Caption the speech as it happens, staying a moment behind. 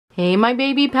Hey my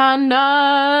baby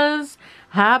pandas!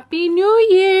 Happy New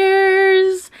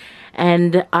Year's!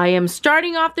 And I am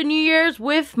starting off the New Year's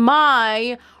with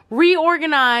my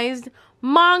reorganized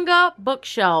manga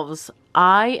bookshelves.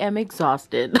 I am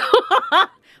exhausted.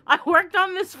 I worked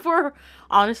on this for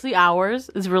honestly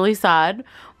hours. It's really sad,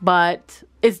 but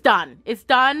it's done. It's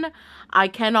done. I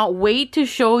cannot wait to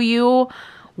show you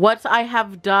what I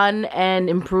have done and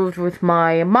improved with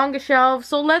my manga shelves.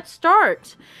 So let's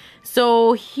start.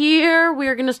 So here,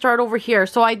 we're going to start over here.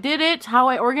 So I did it, how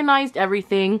I organized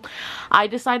everything. I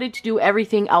decided to do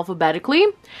everything alphabetically.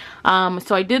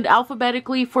 So I did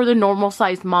alphabetically for the normal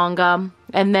sized manga.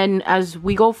 And then as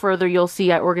we go further, you'll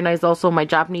see I organized also my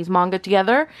Japanese manga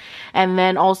together. And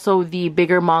then also the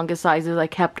bigger manga sizes I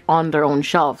kept on their own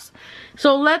shelves.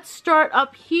 So let's start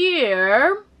up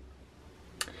here.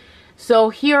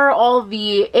 So here are all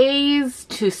the A's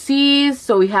to C's.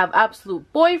 So we have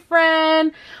Absolute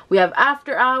Boyfriend, we have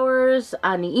After Hours,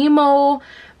 Aniimo,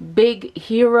 Big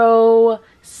Hero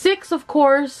 6 of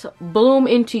course, Bloom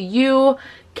Into You,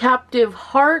 Captive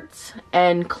Hearts,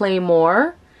 and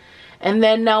Claymore. And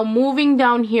then now moving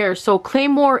down here, so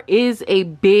Claymore is a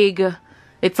big,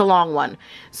 it's a long one.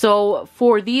 So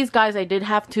for these guys, I did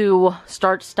have to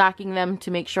start stacking them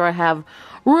to make sure I have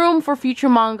room for future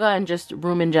manga and just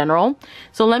room in general.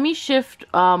 So let me shift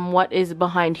what is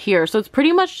behind here. So it's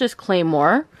pretty much just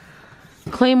Claymore.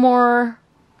 Claymore.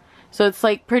 So it's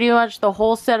like pretty much the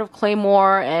whole set of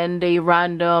Claymore and a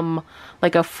random,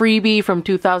 like a freebie from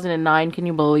 2009. Can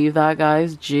you believe that,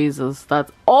 guys? Jesus,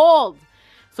 that's old.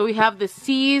 So we have the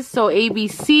C's, so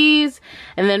ABCs,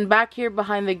 and then back here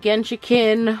behind the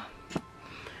Genshiken,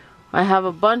 I have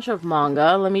a bunch of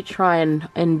manga. Let me try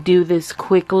and do this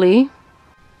quickly.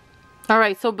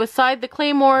 Alright, so beside the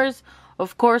Claymores,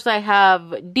 of course I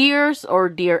have Dears or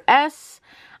Dear S.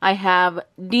 I have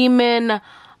Demon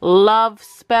Love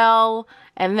Spell,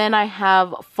 and then I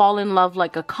have Fall in Love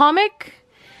Like a Comic.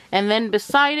 And then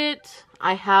beside it,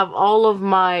 I have all of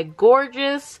my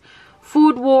gorgeous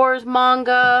Food Wars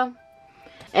manga.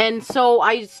 And so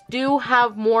I do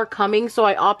have more coming, so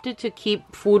I opted to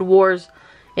keep Food Wars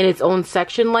in its own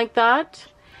section like that.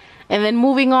 And then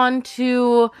moving on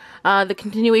to the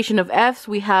continuation of F's,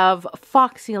 we have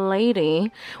Foxy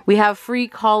Lady, we have Free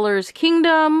Caller's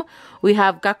Kingdom, we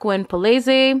have Gakuen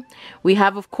Palaise, we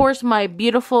have of course my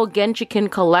beautiful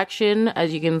Genshiken collection.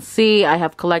 As you can see, I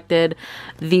have collected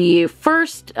the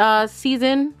first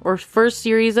season or first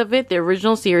series of it, the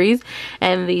original series,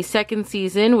 and the second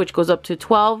season, which goes up to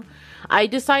 12. I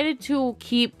decided to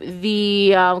keep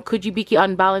the Kujibiki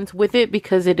Unbalanced with it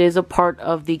because it is a part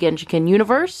of the Genshiken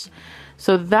universe.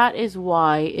 So that is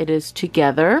why it is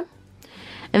together.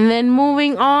 And then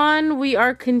moving on, we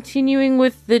are continuing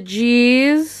with the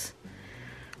G's.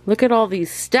 Look at all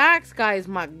these stacks, guys.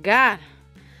 My God.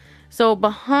 So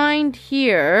behind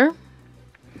here,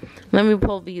 let me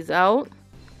pull these out.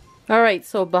 Alright,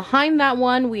 so behind that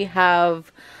one, we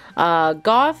have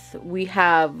Goth. We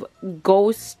have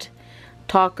Ghost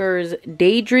Talker's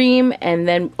Daydream, and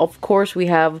then of course we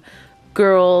have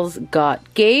Girls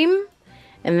Got Game.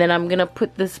 And then I'm gonna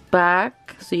put this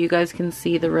back so you guys can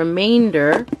see the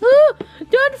remainder. Oh,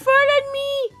 don't fart at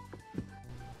me!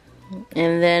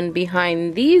 And then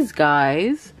behind these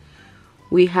guys,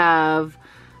 we have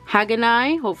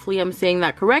Haganai. Hopefully I'm saying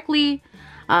that correctly.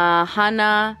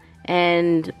 Hana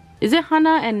and, is it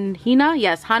Hana and Hina?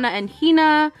 Yes, Hana and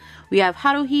Hina. We have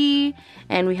Haruhi,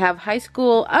 and we have High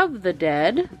School of the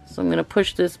Dead. So I'm gonna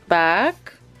push this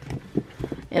back.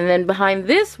 And then behind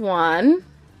this one,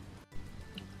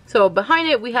 so behind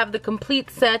it we have the complete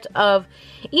set of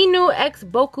Inu X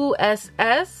Boku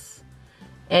SS,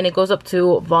 and it goes up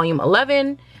to volume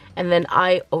 11, and then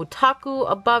I Otaku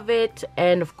above it,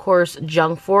 and of course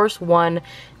Junk Force 1,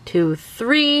 2,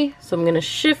 3. So I'm gonna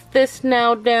shift this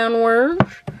now downwards.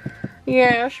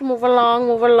 Yes, move along,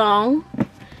 move along.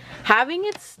 Having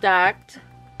it stacked,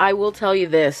 I will tell you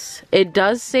this, it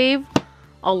does save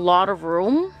a lot of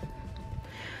room.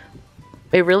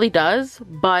 It really does,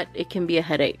 but it can be a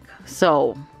headache.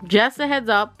 So just a heads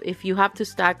up, if you have to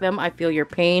stack them, I feel your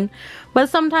pain, but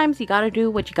sometimes you gotta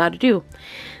do what you gotta do.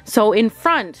 So in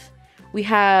front, we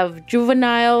have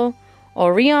Juvenile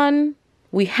Orion.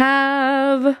 We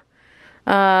have,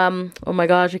 oh my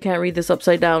gosh, I can't read this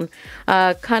upside down.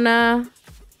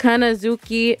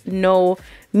 Kanazuki no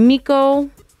Miko.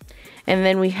 And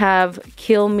then we have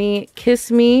Kill Me, Kiss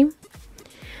Me.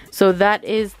 So that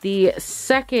is the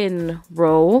second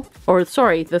row, or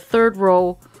sorry, the third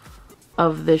row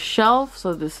of the shelf.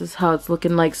 So this is how it's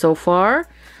looking like so far.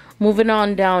 Moving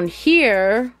on down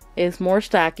here is more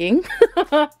stacking.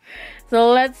 So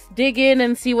let's dig in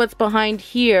and see what's behind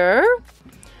here.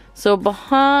 So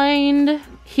behind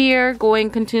here,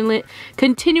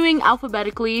 continuing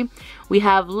alphabetically, we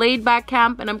have Laid Back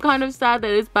Camp, and I'm kind of sad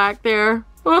that it's back there.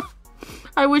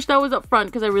 I wish that was up front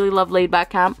because I really love Laid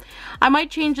Back Camp. I might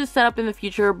change this setup in the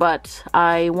future, but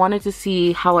I wanted to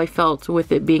see how I felt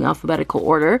with it being alphabetical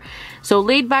order. So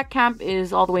Laid Back Camp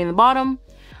is all the way in the bottom.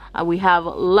 We have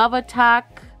Love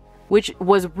Attack, which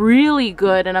was really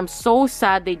good, and I'm so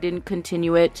sad they didn't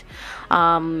continue it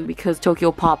because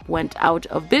Tokyo Pop went out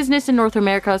of business in North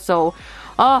America. So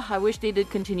I wish they did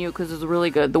continue because it was really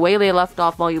good. The way they left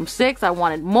off volume 6, I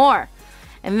wanted more.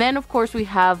 And then of course we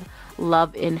have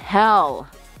Love in Hell.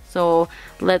 So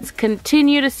let's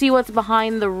continue to see what's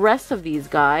behind the rest of these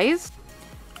guys.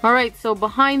 Alright, so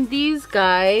behind these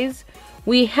guys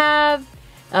we have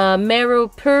Meru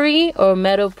Puri or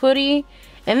Meru Puri.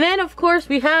 And then of course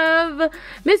we have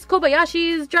Miss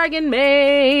Kobayashi's Dragon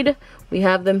Maid. We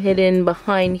have them hidden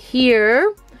behind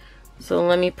here. So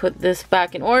let me put this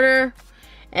back in order.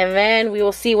 And then we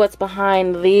will see what's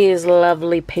behind these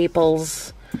lovely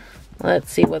papals.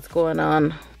 Let's see what's going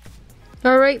on.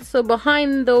 Alright, so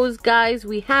behind those guys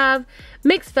we have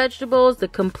Mixed Vegetables, the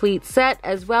complete set,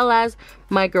 as well as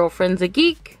My Girlfriend's a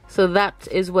Geek. So that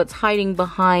is what's hiding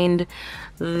behind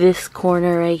this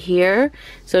corner right here.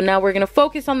 So now we're going to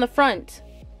focus on the front.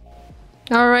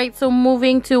 Alright, so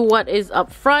moving to what is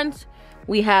up front,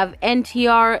 we have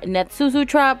NTR Netsuzu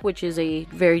Trap, which is a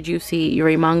very juicy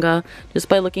Yuri manga. Just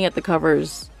by looking at the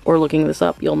covers or looking this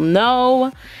up, you'll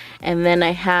know. And then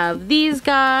I have these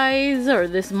guys, or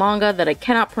this manga that I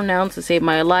cannot pronounce to save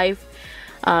my life.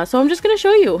 So I'm just going to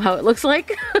show you how it looks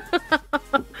like.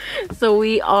 So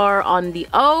we are on the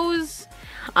O's.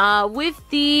 With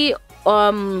the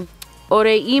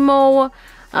Oreimo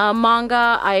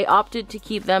manga, I opted to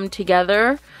keep them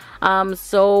together.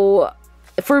 So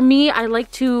for me, I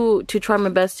like to try my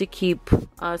best to keep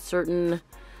certain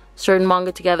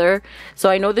manga together. So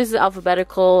I know this is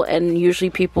alphabetical, and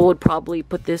usually people would probably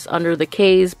put this under the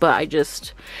K's, but I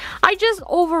just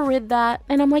overrid that,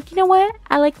 and I'm like, you know what,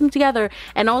 I like them together.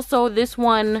 And also this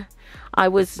one,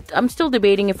 I'm still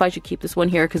debating if I should keep this one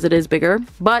here because it is bigger,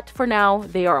 but for now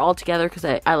they are all together because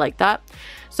I like that.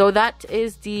 So that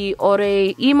is the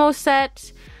Oreimo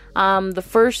set, the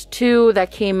first two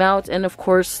that came out, and of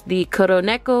course the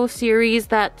Kuroneko series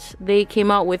that they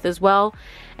came out with as well.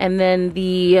 And then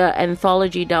the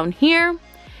anthology down here.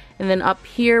 And then up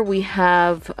here we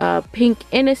have Pink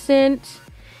Innocent.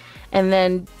 And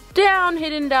then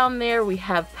hidden down there we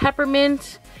have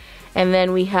Peppermint. And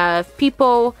then we have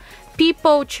Pipo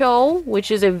Cho,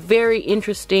 which is a very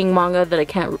interesting manga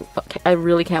that I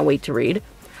really can't wait to read.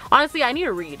 Honestly, I need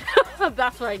to read.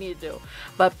 That's what I need to do.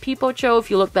 But Pipo Cho,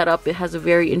 if you look that up, it has a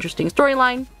very interesting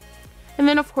storyline. And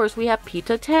then of course we have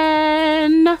Pita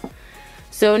 10.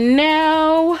 So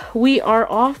now we are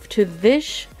off to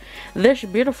this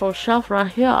beautiful shelf right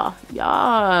here.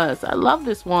 Yes, I love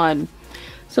this one.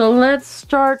 So let's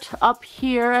start up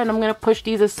here, and I'm going to push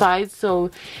these aside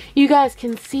so you guys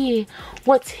can see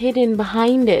what's hidden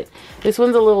behind it. This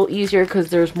one's a little easier because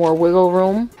there's more wiggle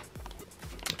room.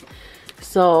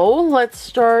 So let's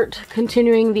start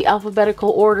continuing the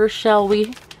alphabetical order, shall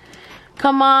we?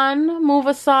 Come on, move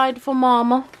aside for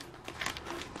mama.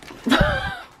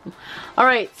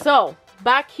 Alright, so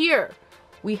back here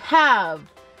we have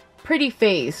Pretty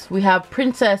Face, we have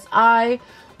Princess Eye,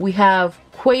 we have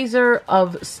Quasar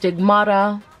of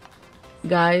Stigmata.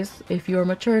 Guys, if you're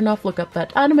mature enough, look up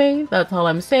that anime. That's all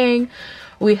I'm saying.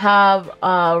 We have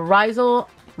Rizelmine.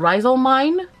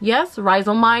 Yes,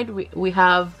 Rizelmine. We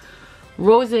have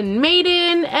Rosen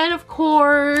Maiden, and of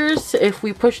course, if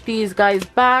we push these guys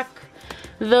back,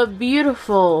 the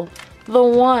beautiful, the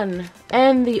one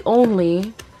and the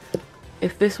only,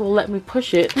 if this will let me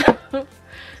push it,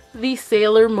 the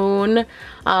Sailor Moon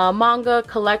manga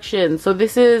collection. So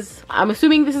this is, I'm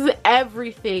assuming this is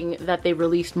everything that they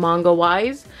released manga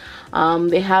wise.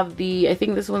 They have the, I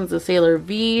think this one's the Sailor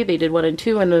V, they did 1 and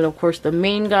 2, and then of course the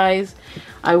main guys.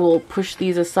 I will push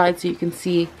these aside so you can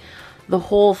see the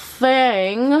whole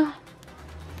thing.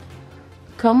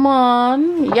 Come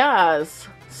on, yes.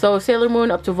 So Sailor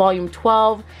Moon up to volume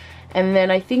 12. And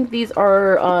then I think these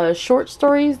are short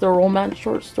stories, the romance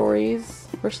short stories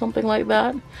or something like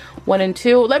that. 1 and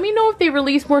 2. Let me know if they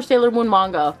release more Sailor Moon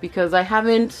manga, because I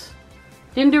didn't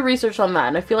do research on that,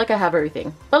 and I feel like I have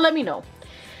everything. But let me know.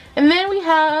 And then we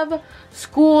have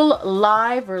School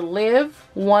Live or Live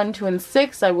 1, 2, and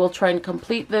 6. I will try and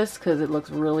complete this because it looks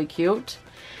really cute.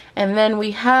 And then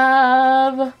we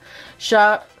have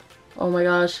oh my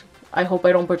gosh, I hope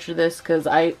I don't butcher this because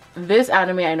this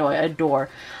anime I know I adore.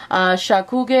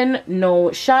 Shakugan no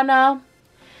Shana.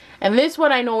 And this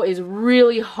one I know is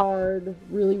really hard,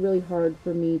 really hard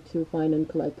for me to find and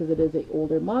collect because it is an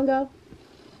older manga.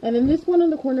 And then this one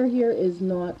on the corner here is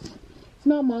not, it's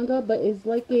not manga, but it's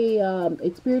like a,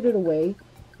 it's Spirited Away.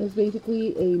 It's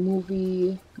basically a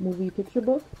movie picture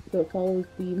book. So it follows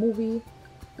the movie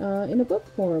in a book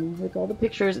form with all the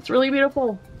pictures. It's really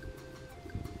beautiful.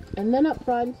 And then up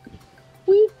front,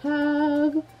 we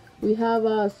have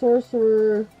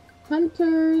Sorcerer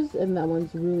Hunters, and that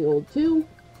one's really old too.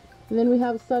 And then we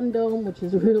have Sundome, which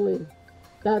is really,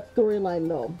 that storyline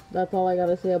though. That's all I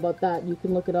gotta say about that. You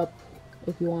can look it up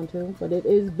if you want to, but it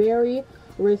is very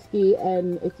risky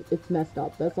and it's messed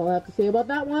up. That's all I have to say about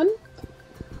that one.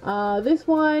 This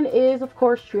one is, of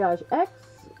course, Triage X.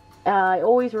 I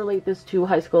always relate this to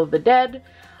High School of the Dead.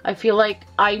 I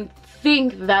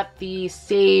think that the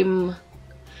same,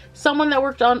 someone that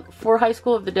worked on for High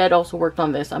School of the Dead also worked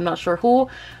on this. I'm not sure who,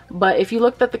 but if you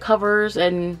looked at the covers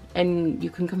and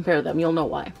you can compare them, you'll know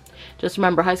why. Just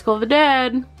remember High School of the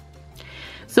Dead.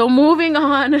 So moving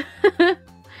on.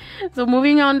 So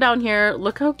moving on down here,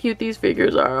 look how cute these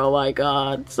figures are. Oh my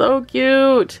god, so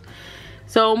cute.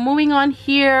 So moving on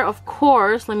here, of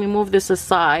course, let me move this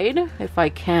aside if I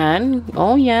can.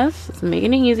 Oh yes, it's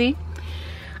making it easy.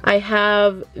 I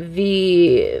have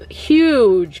the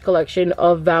huge collection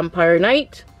of Vampire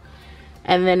Knight.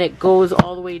 And then it goes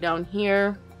all the way down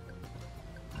here.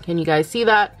 Can you guys see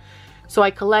that? So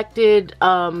I collected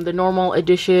the normal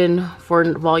edition for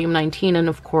volume 19 and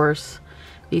of course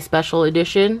the special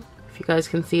edition. If you guys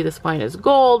can see, the spine is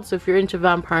gold. So if you're into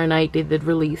Vampire Knight, they did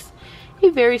release a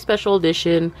very special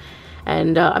edition.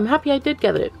 And I'm happy I did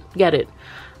get it.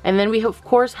 And then we of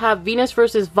course have Venus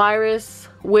versus Virus,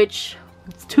 which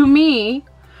to me,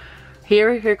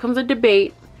 here comes a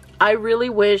debate. I really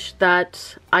wish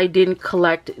that I didn't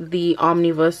collect the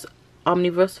omnibus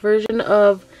version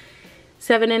of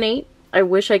 7 and 8. I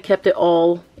wish I kept it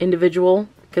all individual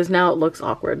because now it looks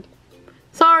awkward.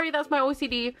 Sorry, that's my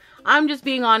OCD. I'm just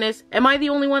being honest. Am I the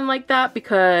only one like that?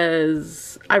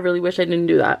 Because I really wish I didn't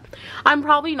do that. I'm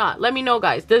probably not. Let me know,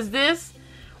 guys.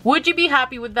 Would you be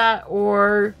happy with that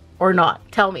or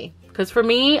not? Tell me. Because for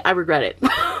me, I regret it.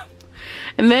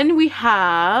 And then we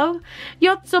have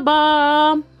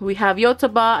Yotsuba.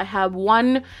 I have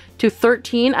 1 to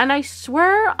 13. And I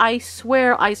swear I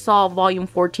saw volume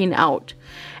 14 out.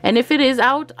 And if it is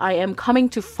out, I am coming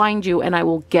to find you and I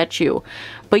will get you.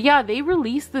 But yeah, they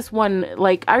released this one.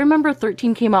 Like, I remember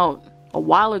 13 came out a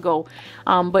while ago.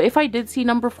 But if I did see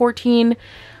number 14,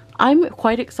 I'm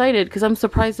quite excited because I'm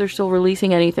surprised they're still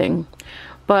releasing anything.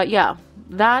 But yeah,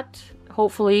 that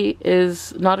hopefully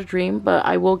is not a dream, but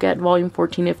I will get volume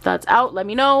 14 if that's out. Let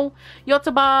me know.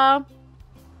 Yotsuba.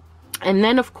 And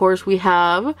then of course we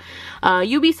have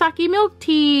Yubisaki Milk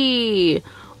Tea,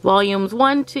 volumes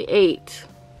 1 to 8.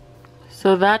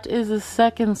 So that is the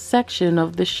second section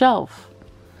of the shelf.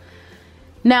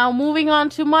 Now moving on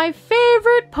to my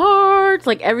favorite parts.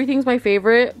 Like, everything's my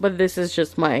favorite, but this is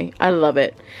just I love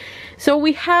it. So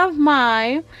we have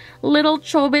my little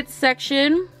Chobits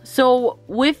section. So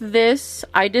with this,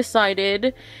 I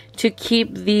decided to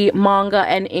keep the manga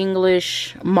and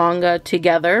English manga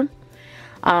together.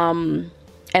 And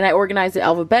I organized it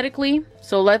alphabetically.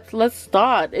 So let's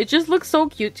start. It just looks so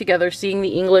cute together, seeing the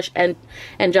English and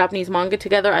Japanese manga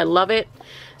together. I love it.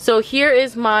 So here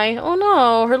is my, oh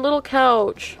no, her little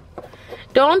couch.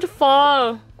 Don't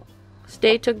fall.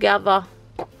 Stay together.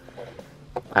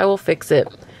 I will fix it.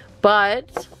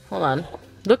 But, hold on.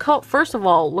 First of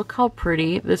all, look how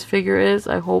pretty this figure is.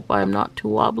 I hope I'm not too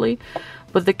wobbly.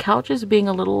 But the couch is being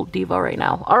a little diva right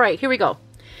now. Alright, here we go.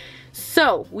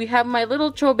 So, we have my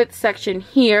little Chobits section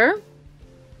here.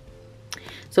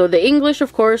 So, the English,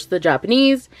 of course, the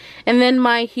Japanese. And then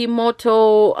my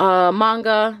Himoto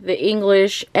manga, the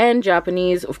English and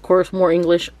Japanese. Of course, more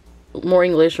English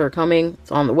are coming.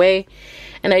 It's on the way.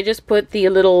 And I just put the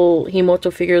little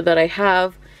Himoto figure that I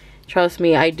have. Trust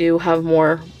me, I do have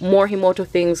more Himoto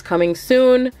things coming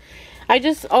soon.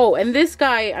 Oh, and this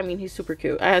guy, I mean, he's super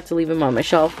cute. I had to leave him on my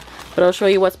shelf. But I'll show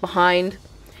you what's behind.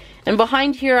 And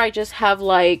behind here, I just have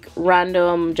like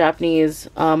random Japanese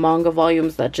manga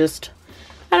volumes that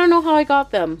I don't know how I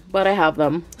got them, but I have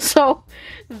them. So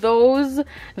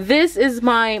this is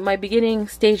my beginning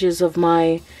stages of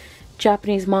my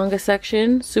Japanese manga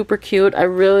section. Super cute. I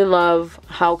really love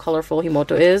how colorful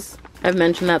Himoto is. I've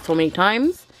mentioned that so many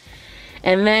times.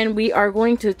 And then we are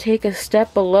going to take a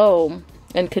step below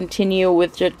and continue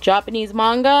with Japanese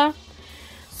manga.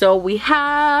 So we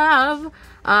have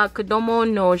Kodomo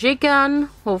no Jikan.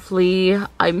 Hopefully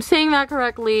I'm saying that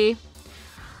correctly.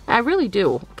 I really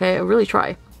do, okay? I really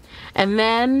try. And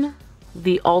then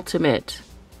the ultimate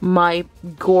my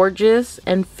gorgeous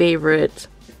and favorite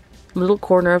little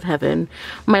corner of heaven,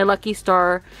 my Lucky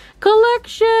Star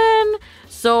collection.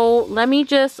 So let me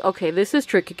just, okay, this is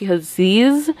tricky because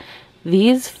these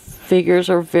figures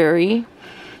are very,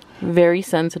 very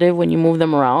sensitive when you move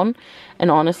them around, and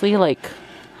honestly, like,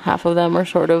 half of them are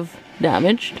sort of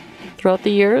damaged throughout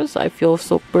the years. I feel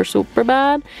super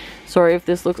bad. Sorry if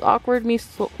this looks awkward, me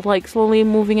like slowly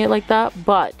moving it like that,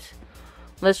 but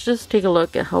let's just take a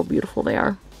look at how beautiful they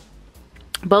are.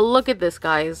 But look at this,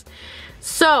 guys.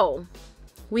 So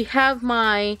we have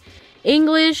my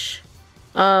English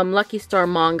Lucky Star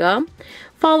manga,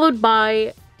 followed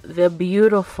by the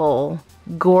beautiful,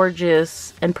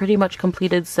 gorgeous, and pretty much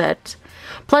completed set,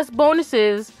 plus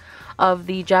bonuses of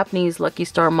the Japanese Lucky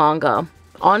Star manga.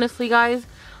 Honestly, guys,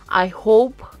 I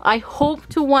hope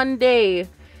to one day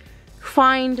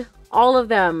find all of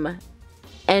them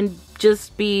and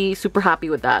just be super happy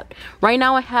with that. Right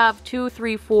now I have 2,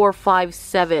 3, 4, 5,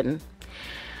 7.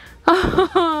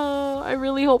 I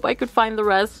really hope I could find the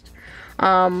rest.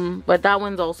 But that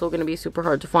one's also going to be super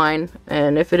hard to find.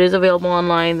 And if it is available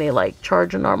online, they like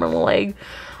charge an arm and a leg.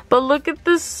 But look at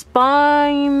the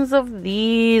spines of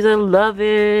these. I love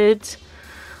it.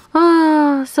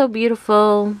 Ah, so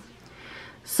beautiful.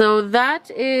 So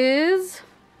that is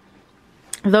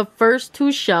the first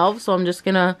 2 shelves. So I'm just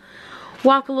going to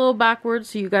walk a little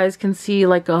backwards so you guys can see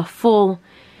like a full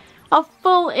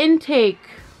intake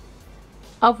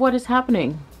of what is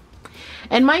happening.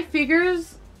 And my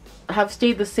figures have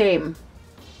stayed the same.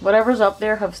 Whatever's up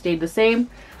there have stayed the same.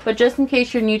 But just in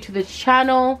case you're new to this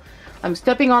channel, I'm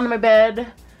stepping on my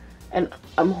bed and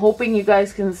I'm hoping you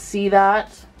guys can see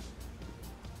that.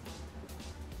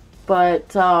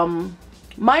 But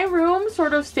my room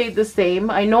sort of stayed the same.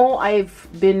 I know I've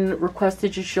been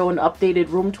requested to show an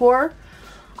updated room tour.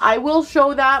 I will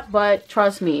show that, but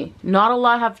trust me, not a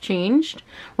lot have changed.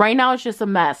 Right now it's just a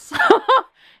mess.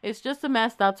 It's just a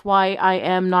mess. That's why I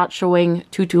am not showing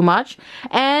too much.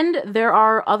 And there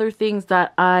are other things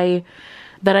that I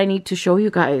need to show you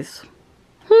guys.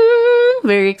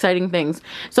 Very exciting things.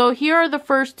 So here are the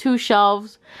first 2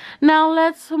 shelves. Now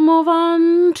let's move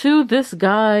on to this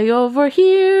guy over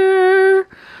here.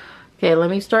 Okay,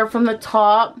 let me start from the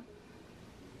top.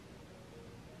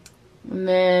 And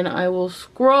then I will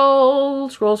scroll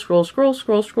to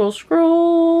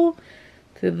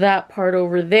that part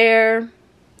over there.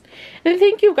 And I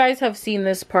think you guys have seen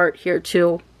this part here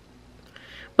too.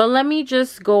 But let me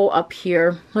just go up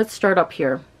here. Let's start up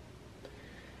here.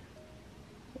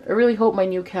 I really hope my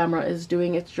new camera is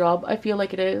doing its job. I feel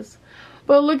like it is.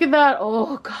 But look at that.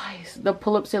 Oh, guys. The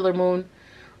pull-up Sailor Moon.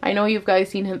 I know you've guys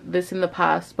seen this in the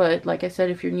past. But like I said,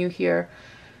 if you're new here,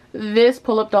 this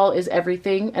pull-up doll is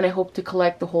everything. And I hope to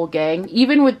collect the whole gang.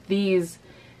 Even with these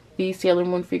Sailor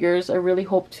Moon figures, I really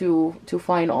hope to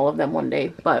find all of them one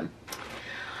day. But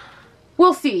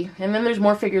we'll see. And then there's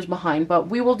more figures behind. But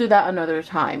we will do that another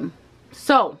time.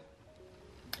 So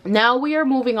now we are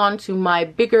moving on to my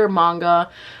bigger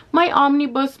manga, my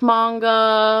omnibus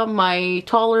manga, my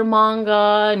taller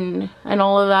manga, and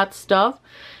all of that stuff.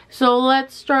 So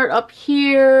let's start up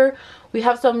here. We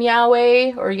have some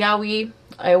yaoi or yaoi.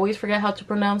 I always forget how to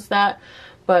pronounce that.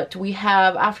 But we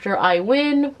have After I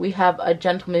Win. We have A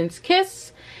Gentleman's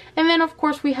Kiss. And then of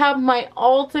course we have my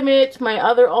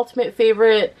other ultimate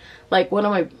favorite, like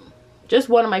just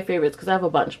one of my favorites because I have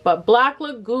a bunch. But Black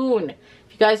Lagoon.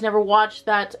 You guys never watched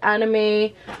that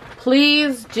anime,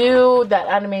 please do. That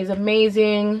anime is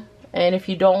amazing. And if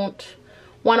you don't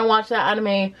want to watch that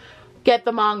anime, get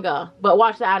the manga, but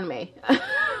watch the anime.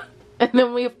 And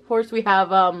then we of course we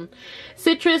have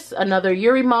Citrus, another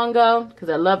Yuri manga because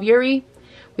I love Yuri.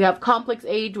 We have Complex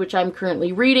Age, which I'm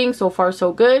currently reading. So far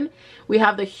so good. We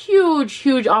have the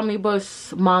huge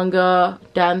omnibus manga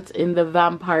Dance in the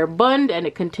Vampire Bund, and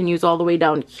it continues all the way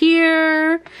down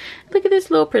here. Look at this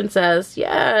little princess.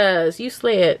 Yes, you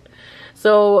slay it.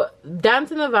 So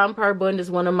Dance in the Vampire Bund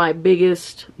is one of my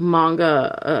biggest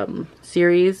manga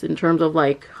series in terms of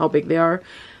like how big they are.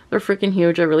 They're freaking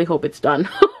huge. I really hope it's done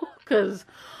because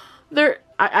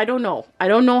I don't know. I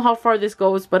don't know how far this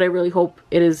goes, but I really hope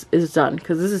it is done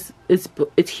because this is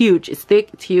it's huge. It's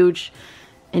thick. It's huge.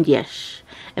 And yes.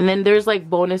 And then there's like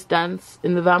bonus Dance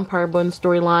in the Vampire Bund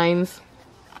storylines.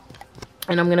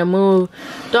 And I'm gonna move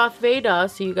Darth Vader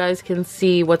so you guys can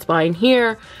see what's behind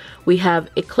here. We have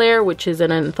Eclair, which is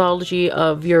an anthology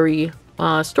of Yuri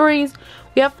stories.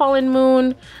 We have Fallen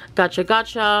Moon, Gacha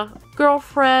Gacha,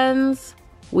 Girlfriends.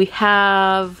 We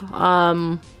have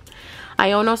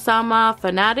Iono-sama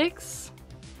Fanatics.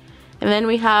 And then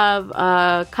we have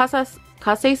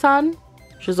Kase-san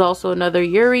which is also another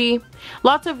Yuri.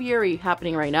 Lots of Yuri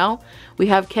happening right now. We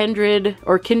have Kindred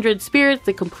Spirits,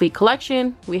 the complete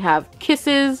collection. We have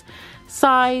Kisses,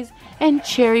 Sighs, and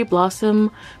Cherry Blossom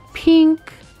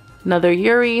Pink. Another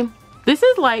Yuri. This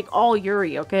is like all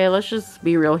Yuri, okay? Let's just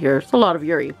be real here. It's a lot of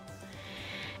Yuri.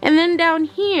 And then down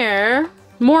here,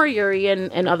 more Yuri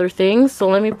and other things. So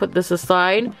let me put this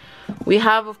aside. We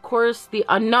have, of course,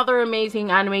 another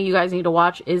amazing anime you guys need to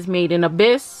watch is Made in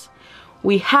Abyss.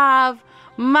 We have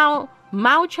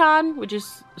Mao-chan, which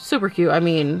is super cute. I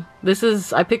mean,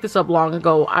 I picked this up long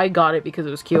ago. I got it because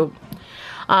it was cute.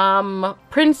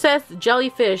 Princess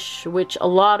Jellyfish, which a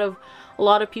lot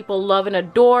of people love and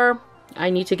adore. I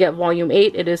need to get volume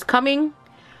 8. It is coming.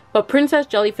 But Princess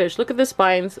Jellyfish, look at the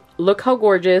spines. Look how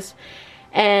gorgeous.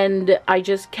 And I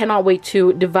just cannot wait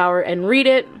to devour and read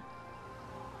it.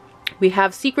 We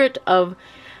have Secret of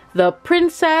the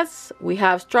Princess. We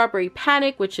have Strawberry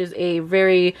Panic, which is a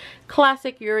very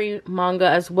classic Yuri manga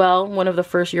as well. One of the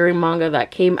first Yuri manga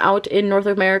that came out in North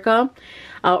America.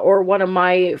 Or one of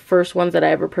my first ones that I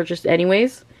ever purchased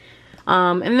anyways.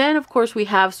 And then, of course, we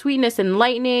have Sweetness and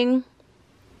Lightning.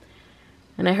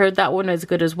 And I heard that one is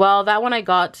good as well. That one I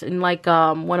got in like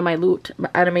one of my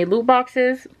anime loot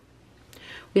boxes.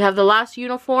 We have The Last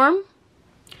Uniform.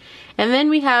 And then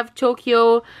we have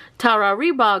Tokyo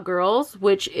Tarariba Girls,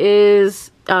 which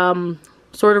is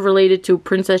sort of related to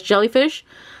Princess Jellyfish.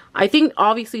 I think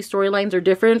obviously storylines are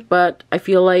different, but I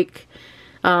feel like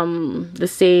the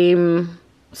same,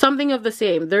 something of the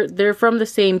same. They're from the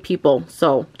same people.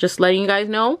 So just letting you guys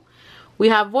know. We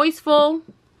have Voiceful.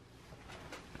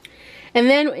 And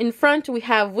then in front we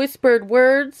have Whispered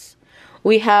Words.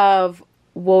 We have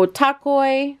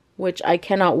Wotakoi, which I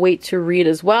cannot wait to read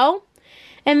as well.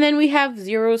 And then we have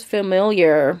Zero's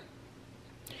Familiar.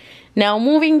 Now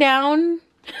moving down,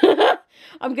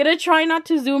 I'm gonna try not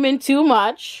to zoom in too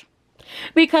much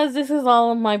because this is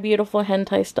all of my beautiful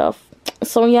hentai stuff.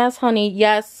 So yes, honey,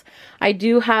 yes, I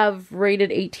do have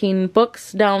rated 18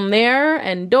 books down there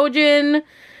and doujin.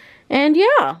 And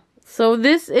yeah, so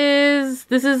this is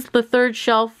the third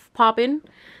shelf poppin'.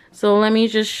 So let me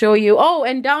just show you. Oh,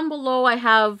 and down below I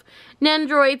have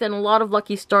Nandroids and a lot of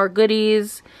Lucky Star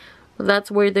goodies.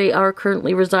 That's where they are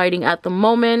currently residing at the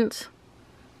moment.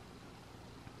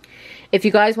 If you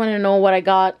guys want to know what I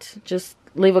got, just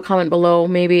leave a comment below.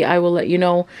 Maybe I will let you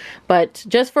know. But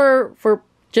just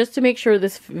just to make sure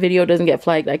this video doesn't get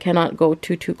flagged, I cannot go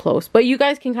too close. But you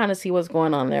guys can kind of see what's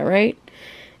going on there, right?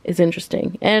 It's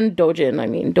interesting. And doujin, I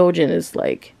mean, doujin is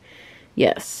like,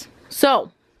 yes.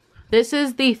 So, this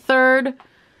is the third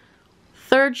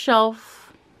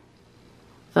shelf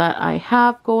that I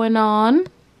have going on.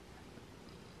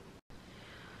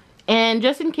 And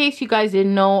just in case you guys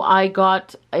didn't know, I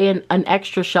got an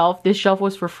extra shelf. This shelf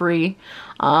was for free.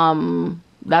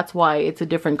 That's why it's a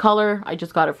different color. I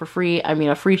just got it for free. I mean,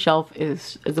 a free shelf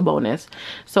is a bonus.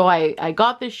 So I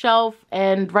got this shelf,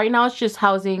 and right now it's just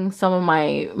housing some of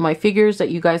my figures that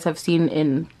you guys have seen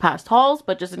in past hauls.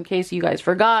 But just in case you guys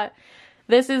forgot,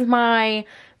 this is my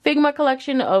Figma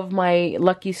collection of my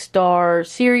Lucky Star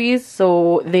series.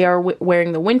 So they are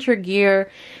wearing the winter gear,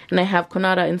 and I have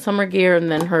Konata in summer gear,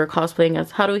 and then her cosplaying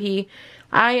as Haruhi.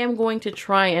 I am going to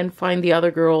try and find the other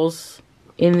girls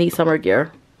in the summer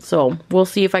gear. So we'll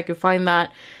see if I can find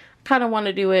that. Kind of want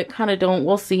to do it, kind of don't.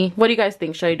 We'll see. What do you guys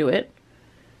think? Should I do it?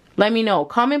 Let me know.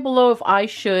 Comment below if I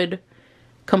should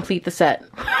complete the set.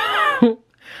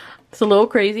 It's a little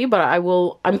crazy, but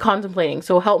I'm contemplating.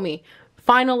 So help me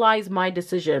finalize my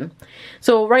decision.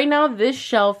 So right now this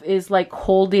shelf is like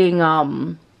holding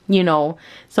you know,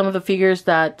 some of the figures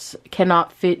that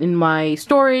cannot fit in my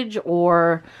storage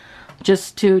or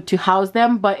just to house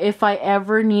them. But if I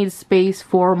ever need space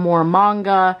for more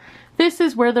manga, this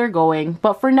is where they're going.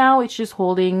 But for now it's just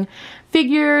holding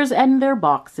figures and their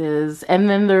boxes, and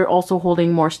then they're also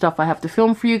holding more stuff I have to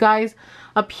film for you guys.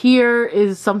 Up here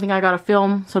is something I gotta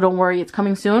film, so don't worry, it's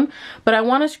coming soon. But I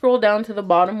want to scroll down to the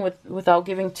bottom without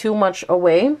giving too much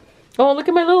away. Oh, look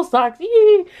at my little socks.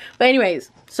 Yee! But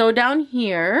anyways, so down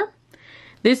here,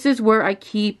 this is where I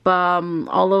keep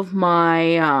all of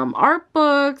my art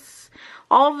books,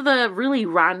 all of the really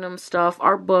random stuff,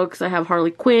 art books. I have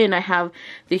Harley Quinn. I have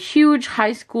the huge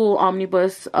high school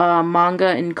omnibus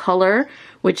manga in color,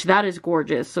 which that is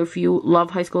gorgeous. So if you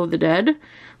love High School of the Dead,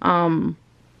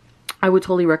 I would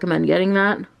totally recommend getting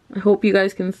that. I hope you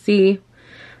guys can see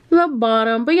the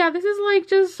bottom. But yeah, this is like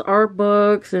just art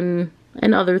books and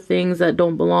other things that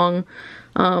don't belong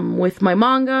with my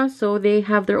manga. So they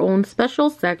have their own special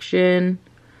section.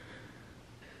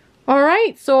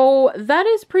 Alright, so that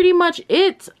is pretty much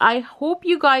it. I hope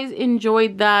you guys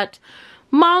enjoyed that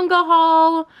manga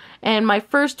haul and my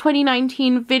first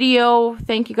 2019 video.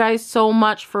 Thank you guys so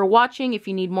much for watching. If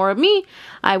you need more of me,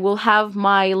 I will have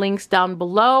my links down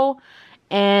below.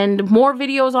 And more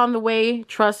videos on the way.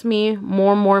 Trust me,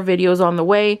 more videos on the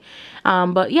way.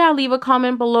 But yeah, leave a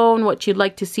comment below on what you'd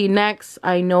like to see next.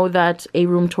 I know that a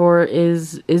room tour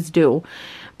is due.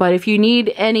 But if you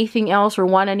need anything else or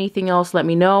want anything else, let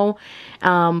me know.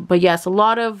 But yes, a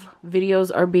lot of videos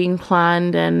are being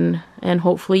planned, and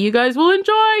hopefully you guys will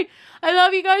enjoy. I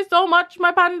love you guys so much,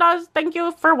 my pandas. Thank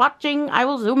you for watching. I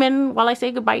will zoom in while I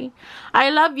say goodbye. I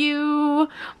love you.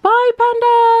 Bye,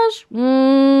 pandas.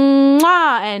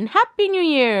 Mwah, and Happy New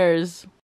Year's.